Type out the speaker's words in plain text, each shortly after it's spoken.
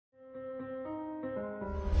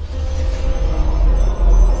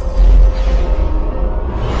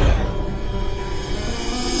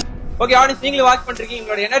Okay audience, நீங்களும் watch பண்றீங்க.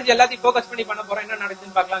 உங்களோட எனர்ஜி எல்லாத்தையும் ஃபோக்கஸ் பண்ணி பண்ண போறோம். என்ன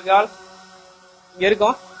நடக்குதுன்னு பார்க்கலாம். இங்க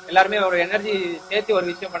இருக்கோம் எல்லாருமே ஒரு எனர்ஜி சேர்த்து ஒரு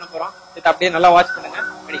விஷயம் பண்ண போறோம். அப்படியே நல்லா வாட்ச் பண்ணுங்க.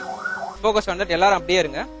 ஃபோக்கஸ் வந்துட்டு எல்லாரும் அப்படியே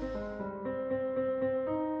இருங்க.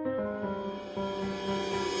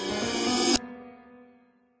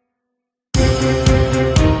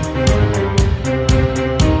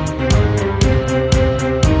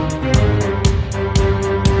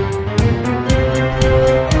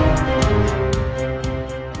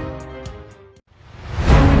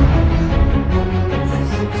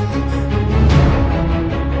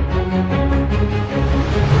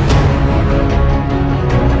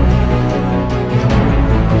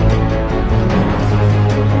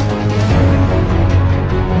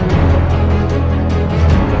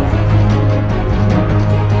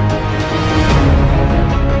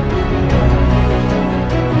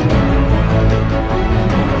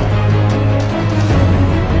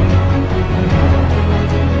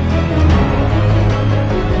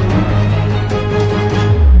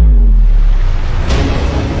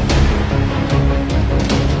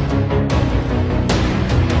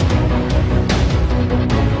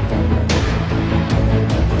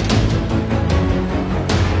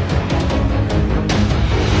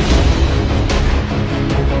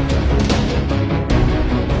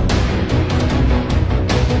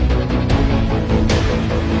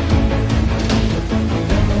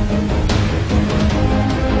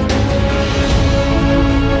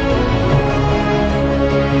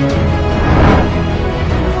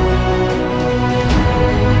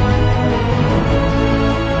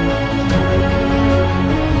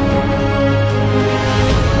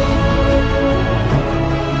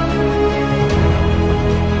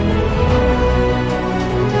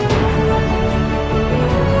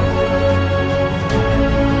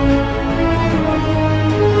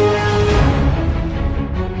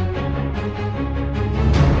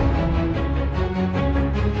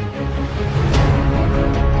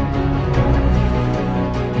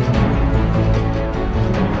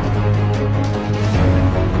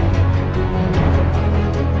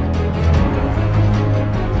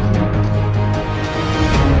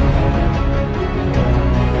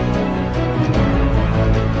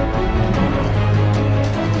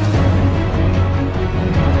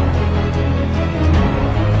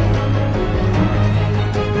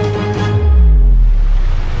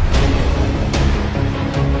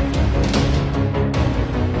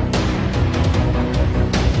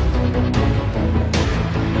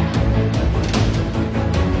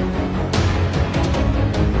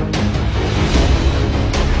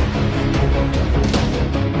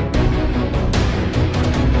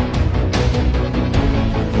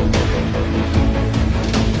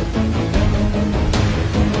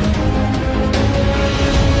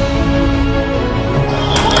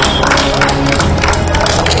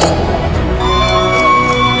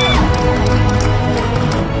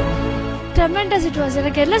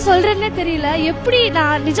 எனக்கு என்ன சொல்றேன்னே தெரியல. எப்படி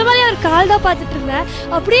நான் நிஜமாலே ஒரு கால் தான் பாத்துட்டு இருந்தேன்,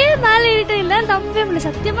 அப்படியே மேல ஏறிட்டு இல்ல, நம்பவே முடியல.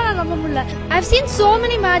 சத்தியமா நான் நம்ப முடியல. I've seen so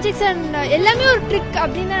many magics and எல்லாமே ஒரு ட்ரிக்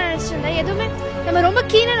அப்படின்னு நான் நினைச்சிருந்தேன். எதுவுமே நம்ம ரொம்ப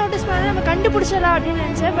கீனா நோட்டீஸ் பண்ணா நம்ம கண்டுபிடிச்சிடலாம் அப்படின்னு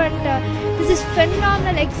நினைச்சேன். But this is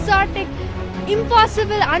phenomenal, exotic,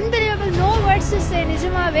 impossible, unbelievable, no words to say.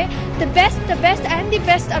 நிஜமாவே the best and the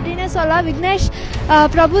best அப்படினே சொல்லலாம். விக்னேஷ்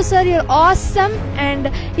பிரபு சார், you're awesome. and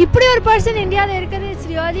இப்படி ஒரு பர்சன் இந்தியால இருக்குது, it's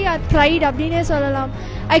really a pride அப்படினே சொல்லலாம்.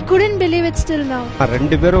 I couldn't believe it still now.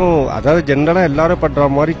 ரெண்டு பேரும் அதாவது ஜெனரலா எல்லாரும் பண்ற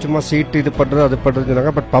மாதிரி சும்மா சீட் இது பண்றது அது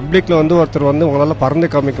பண்றதுனாங்க. பட் பப்ளிக்ல வந்து ஒருத்தர் வந்து உங்களால பறந்து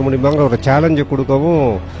காமிக்க முடியுமாங்கிற ஒரு சேலஞ்சு கொடுக்கவும்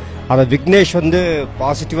அதை விக்னேஷ் வந்து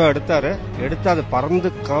பாசிட்டிவா எடுத்து அதை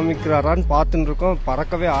பறந்து காமிக்கிறாரான்னு பார்த்துட்டு இருக்கோம்.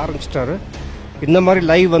 பறக்கவே ஆரம்பிச்சிட்டாரு. இந்த மாதிரி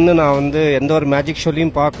லைவ் வந்து நான் வந்து எந்த ஒரு மேஜிக்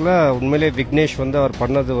ஷோலையும் பார்க்கல. உண்மையிலேயே விக்னேஷ் வந்து அவர்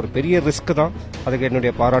பண்ணது ஒரு பெரிய ரிஸ்க் தான். அதுக்கு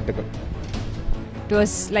என்னுடைய பாராட்டுகள். இட்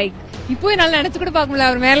வாஸ் லைக் இப்போ என்னால நினைச்சு கூட பார்க்க முடியல.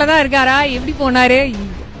 அவர் மேலதான் இருக்காரா, எப்படி போனாரு,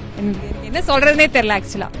 என்ன சொல்றதுனே தெரியல.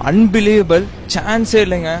 ஆக்சுவலா unbelievable, சான்ஸே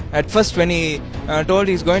இல்லைங்க. at first when he told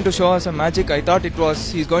he's going to show us a magic, I thought it was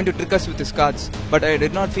he's going to trick us with his cards, but I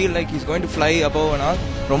did not feel like he's going to fly above and all.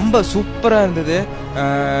 ரொம்ப சூப்பரா இருந்தது.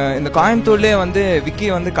 இந்த கோயம்புத்தூர்லயே வந்து விக்கி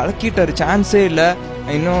வந்து கலக்கிட்டாரு, சான்ஸே இல்ல.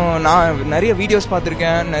 இன்னும் நான் நிறைய வீடியோஸ்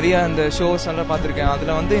பார்த்திருக்கேன், நிறைய இந்த ஷோஸ் எல்லாம் பார்த்திருக்கேன்.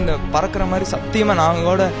 அதுல வந்து இந்த பறக்கிற மாதிரி சத்தியமா நாங்க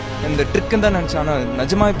கூட இந்த ட்ரிக்குன்னு தான் நினைச்சோம். ஆனா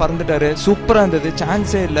நிஜமாவே பறந்துட்டாரு, சூப்பரா இருந்தது,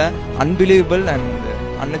 சான்ஸே இல்ல. unbelievable and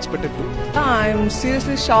unexpected too. I'm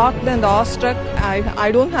seriously shocked and awestruck.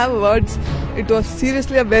 I don't have words. It was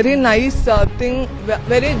seriously a very nice thing,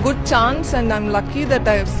 very good chance, and I'm lucky that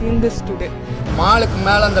I have seen this today. மாலுக்கு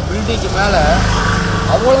மேல அந்த பில்டிங்க்கு மேல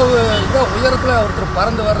அவ்வளவு உயரத்துல ஒருத்தர்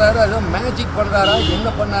பறந்து வர்றாரு. அது மேஜிக் பண்றாரா என்ன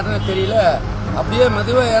பண்ணாருன்னு தெரியல. அப்படியே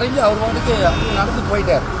மெதுவா இறங்கி அவர் வாட்டுக்கு அப்படியே நடந்து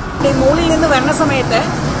போயிட்டார். மூலையிலிருந்து வர்ற சமயத்தை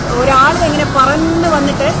ഒരാൾ ഇങ്ങനെ പറന്ന്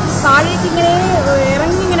വന്നിട്ട് താഴേക്ക് ഇങ്ങനെ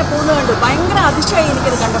ഇറങ്ങി ഇങ്ങനെ പോകുന്നത് കണ്ടു. ഭയങ്കര അതിശയം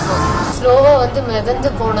എനിക്കത് കണ്ടപ്പോൾ. ஸ்லோவா வந்து மிதந்து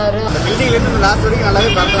போனாரு. பில்டிங்ல இருந்து லாஸ்ட் வரைக்கும்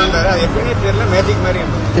நல்லாவே பறந்து வந்தாரு. அது எப்படின்னே தெரியல, மேஜிக் மாதிரி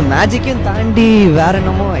இருந்தது. மேஜிக்கையும் தாண்டி வேற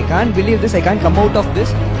என்னமோ, I can't believe this, I can't come out of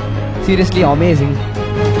this. Seriously amazing.